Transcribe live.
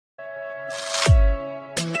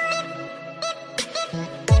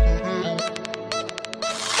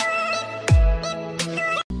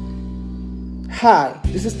Hi,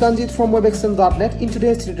 this is Tanjit from webexcel.net. In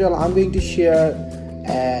today's tutorial, I'm going to share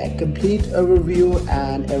a complete overview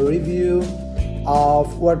and a review of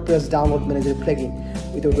WordPress Download Manager plugin.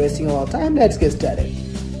 Without wasting a lot of time, let's get started.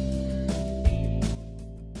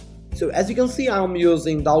 So as you can see, I'm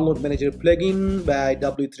using Download Manager plugin by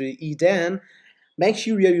W3Eden. Make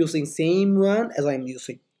sure you're using same one as I'm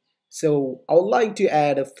using. So I would like to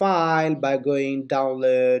add a file by going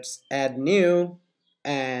Downloads, Add New,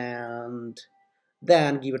 and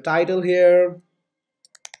then give a title here,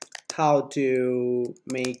 how to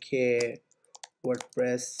make a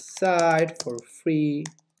WordPress site for free.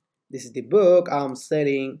 This is the book I'm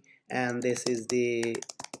selling, and this is the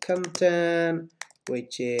content,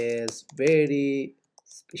 which is very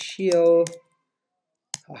special.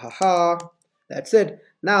 Ha ha ha. That's it.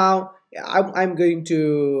 Now I'm going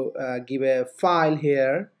to give a file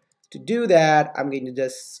here. To do that, I'm going to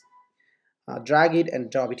just drag it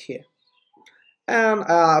and drop it here. And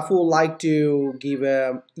if you would like to give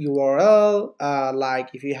a URL, like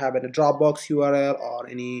if you have a Dropbox URL or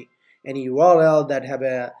any URL that have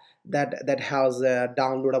a that has a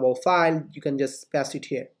downloadable file, you can just paste it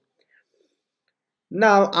here.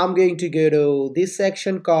 Now I'm going to go to this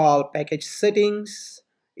section called package settings.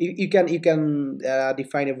 You can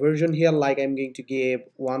define a version here, like I'm going to give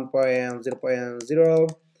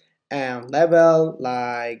 1.0.0 and level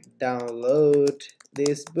like download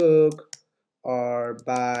this book or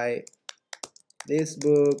buy this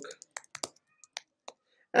book,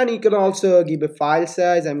 and you can also give a file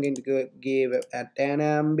size. I'm going to give a 10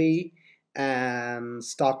 MB, and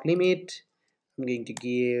stock limit I'm going to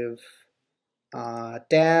give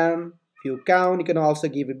 10. View count, you can also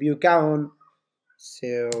give a view count,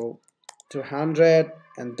 so 200,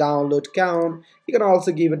 and download count, you can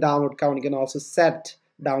also give a download count. You can also set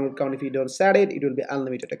download count. If you don't set it, it will be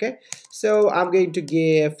unlimited. Okay, so I'm going to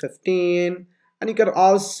give 15, and you can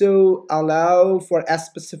also allow for a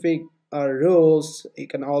specific rules. You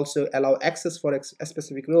can also allow access for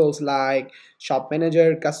specific rules like shop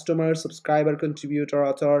manager, customer, subscriber, contributor,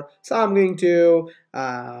 author. So I'm going to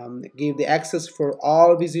give the access for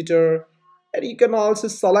all visitor, and you can also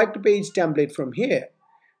select page template from here.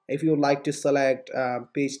 If you would like to select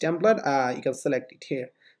page template, you can select it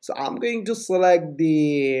here. So I'm going to select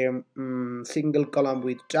the single column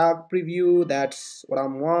with tab preview. That's what I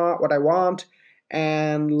want.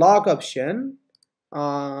 And lock option.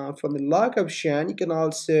 From the lock option, you can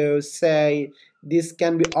also say this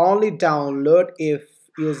can be only download if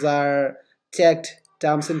user checked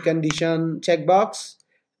terms and condition checkbox.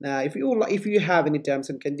 Now if you have any terms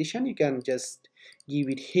and condition, you can just give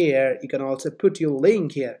it here. You can also put your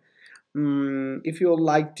link here. If you would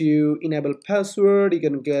like to enable password, you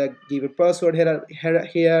can give a password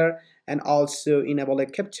here, and also enable a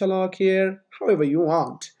captcha lock here, however you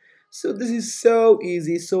want. So this is so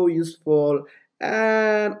easy, so useful,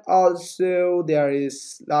 and also there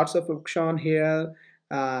is lots of option here.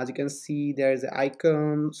 As you can see, there is the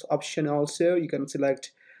icons option. Also you can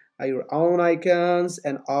select your own icons,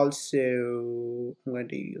 and also I'm going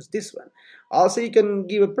to use this one. Also you can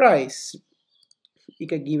give a price. You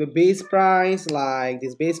can give a base price, like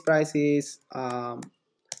this base price is $30,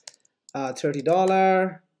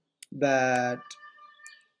 but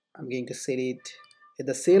I'm going to set it,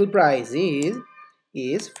 the sale price is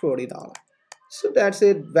 $40. So that's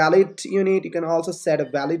it. Valid unit, you can also set a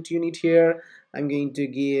valid unit here. I'm going to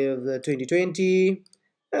give 2020,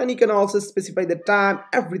 and you can also specify the time,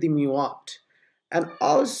 everything you want. And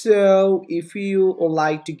also if you would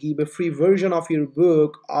like to give a free version of your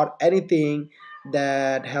book or anything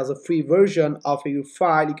that has a free version of your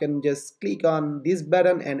file, you can just click on this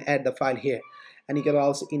button and add the file here. And you can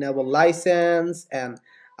also enable license, and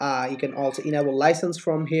you can also enable license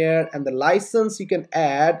from here, and the license you can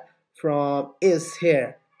add from is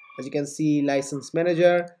here. As you can see, license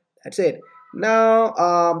manager. That's it. Now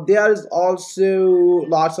there is also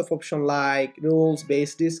lots of options like rules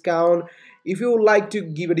based discount. If you would like to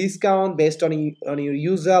give a discount based on your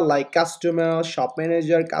user, like customer, shop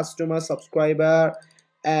manager, customer, subscriber,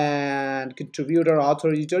 and contributor, author,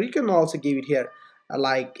 editor, you can also give it here.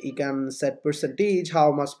 Like you can set percentage,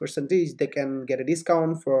 how much percentage they can get a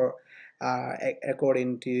discount for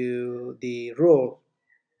according to the rule.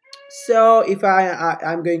 So if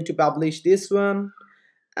I'm going to publish this one,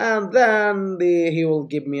 and then he will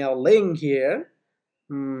give me a link here,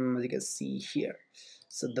 as you can see here.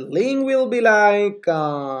 So the link will be like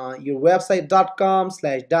your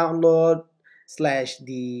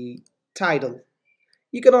website.com/download/the title.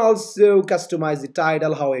 You can also customize the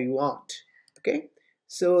title however you want. Okay,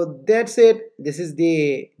 so that's it. This is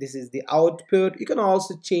the output. You can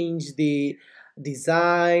also change the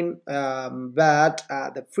design, but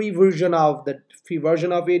the free version of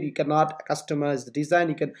it, you cannot customize the design.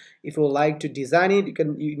 You can, if you like to design it,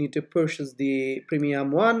 you need to purchase the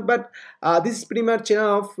premium one. But this is pretty much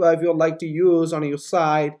enough if you like to use on your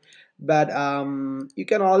site. But you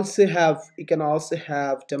can also have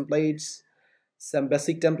templates, some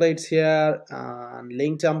basic templates here,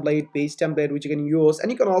 link template, page template, which you can use,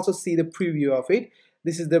 and you can also see the preview of it.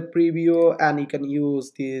 This is the preview, and you can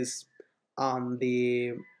use this on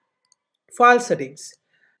the file settings.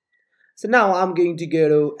 So now I'm going to go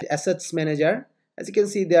to assets manager. As you can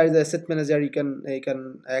see, there is the asset manager. You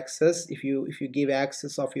can access, if you give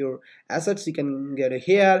access of your assets, you can go to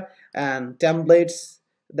here, and templates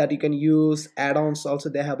that you can use, add-ons also,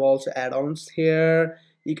 they have also add-ons here.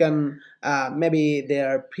 You can maybe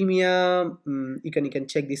their premium, you can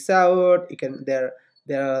check this out. You can there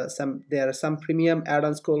are some premium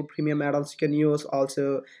add-ons called premium add-ons you can use.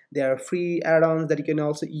 Also there are free add-ons that you can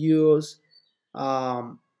also use.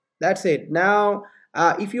 um, that's it. Now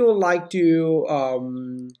if you would like to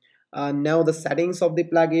know the settings of the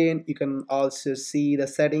plugin, you can also see the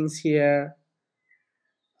settings here.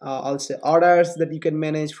 Also orders that you can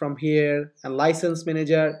manage from here, and license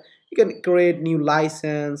manager. You can create new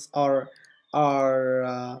license, or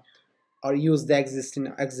or use the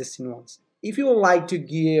existing ones. If you would like to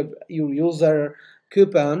give your user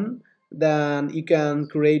coupon, then you can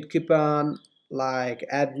create coupon, like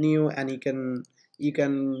add new, and you can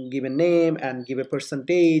give a name and give a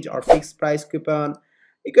percentage or fixed price coupon.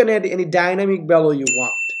 You can add any dynamic value you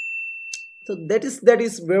want. So that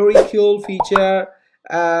is very cool feature,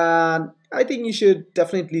 and I think you should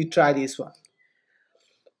definitely try this one.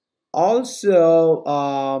 Also,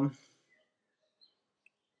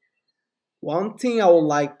 one thing I would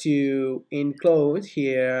like to include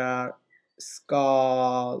here is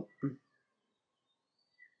called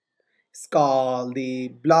the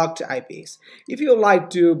blocked IPs. If you like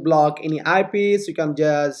to block any IPs, you can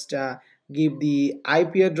just give the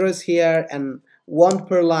IP address here, and one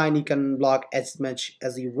per line you can block as much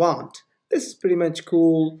as you want. This is pretty much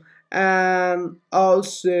cool. And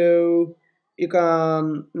also there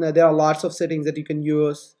are lots of settings that you can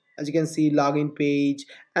use. As you can see, login page,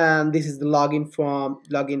 and this is the login form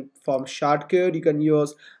shortcode you can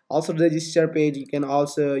use. Also register page, you can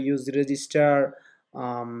also use the register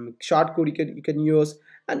shortcode you can use.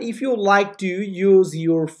 And if you like to use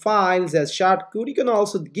your files as shortcode, you can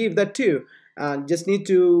also give that too. And just need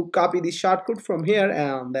to copy the shortcode from here,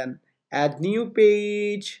 and then add new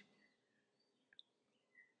page.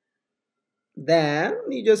 Then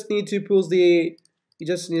you just need to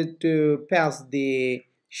pass the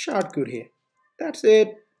shortcode here. That's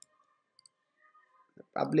it.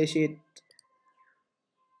 Publish it,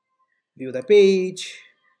 view the page.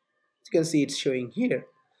 You can see it's showing here.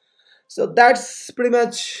 So that's pretty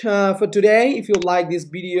much for today. If you like this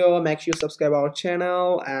video, make sure you subscribe our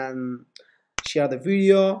channel and share the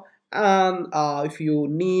video. And if you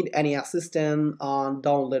need any assistance on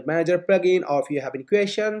download manager plugin, or if you have any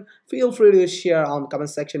question, feel free to share on comment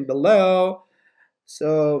section below.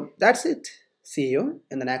 So that's it. See you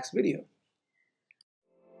in the next video.